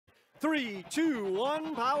3, 2,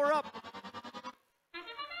 1, power up.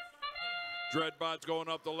 Dreadbot's going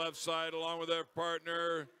up the left side along with their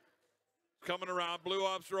partner. Coming around, Blue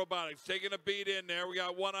Ops Robotics taking a beat in there. We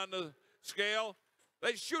got one on the scale.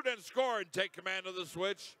 They shoot and score and take command of the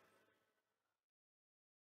switch.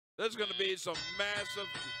 There's going to be some massive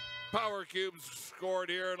power cubes scored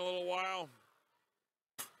here in a little while.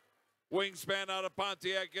 Wingspan out of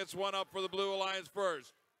Pontiac gets one up for the Blue Alliance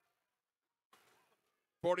first.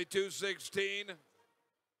 42-16.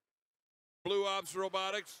 Blue Ops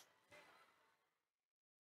Robotics.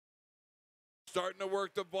 Starting to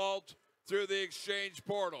work the vault through the exchange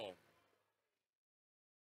portal.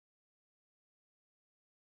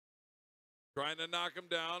 Trying to knock him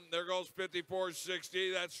down. There goes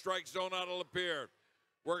 54-60. That strike zone out of Lapeer.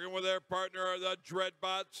 Working with their partner are the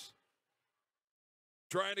Dreadbots.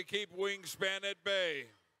 Trying to keep Wingspan at bay.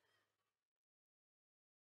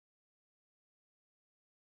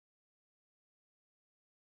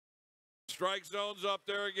 Strike zone's up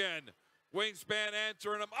there again. Wingspan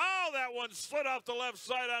answering him. Oh, that one slid off the left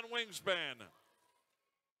side on Wingspan.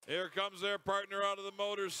 Here comes their partner out of the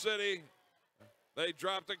Motor City. They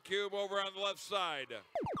dropped the cube over on the left side.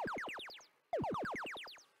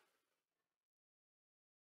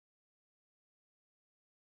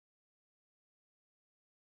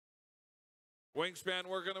 Wingspan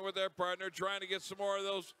working with their partner, trying to get some more of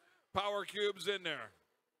those power cubes in there.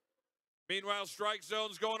 Meanwhile, strike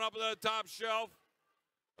zone's going up to the top shelf.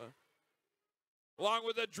 Along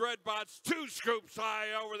with the Dreadbots, 2 scoops high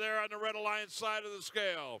over there on the Red Alliance side of the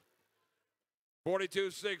scale.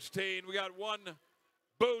 42-16, we got one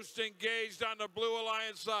boost engaged on the Blue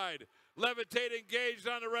Alliance side. Levitate engaged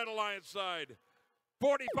on the Red Alliance side.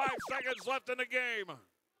 45 seconds left in the game.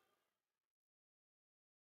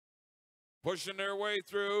 Pushing their way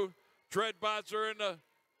through. Dreadbots are in the,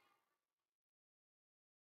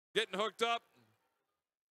 getting hooked up.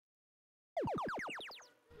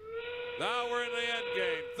 Now we're in the end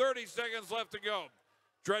game. 30 seconds left to go.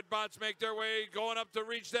 Dreadbots make their way, going up to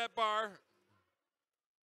reach that bar.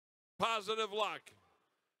 Positive luck.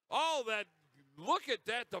 All that, look at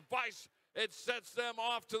that device. It sets them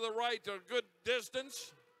off to the right a good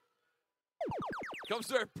distance. Comes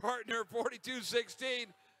their partner, 42-16.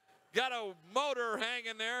 Got a motor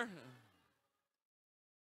hanging there.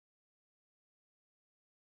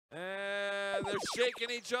 And they're shaking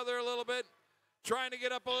each other a little bit, trying to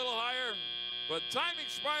get up a little higher. But time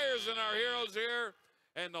expires in our heroes here.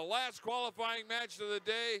 And the last qualifying match of the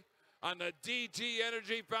day on the DTE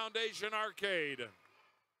Energy Foundation Arcade.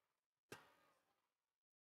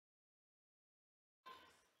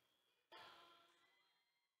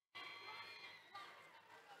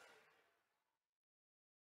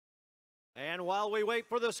 And while we wait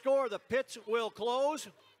for the score, the pits will close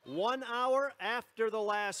 1 hour after the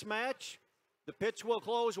last match. The pits will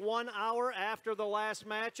close 1 hour after the last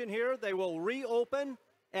match in here. They will reopen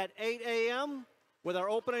at 8 a.m. with our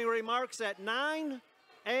opening remarks at 9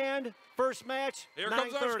 and first match 9:30. Here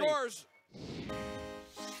comes our scores.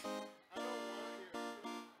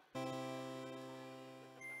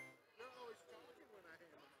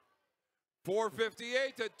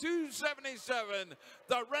 458 to 277.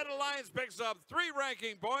 The Red Alliance picks up 3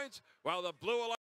 ranking points, while the Blue Alliance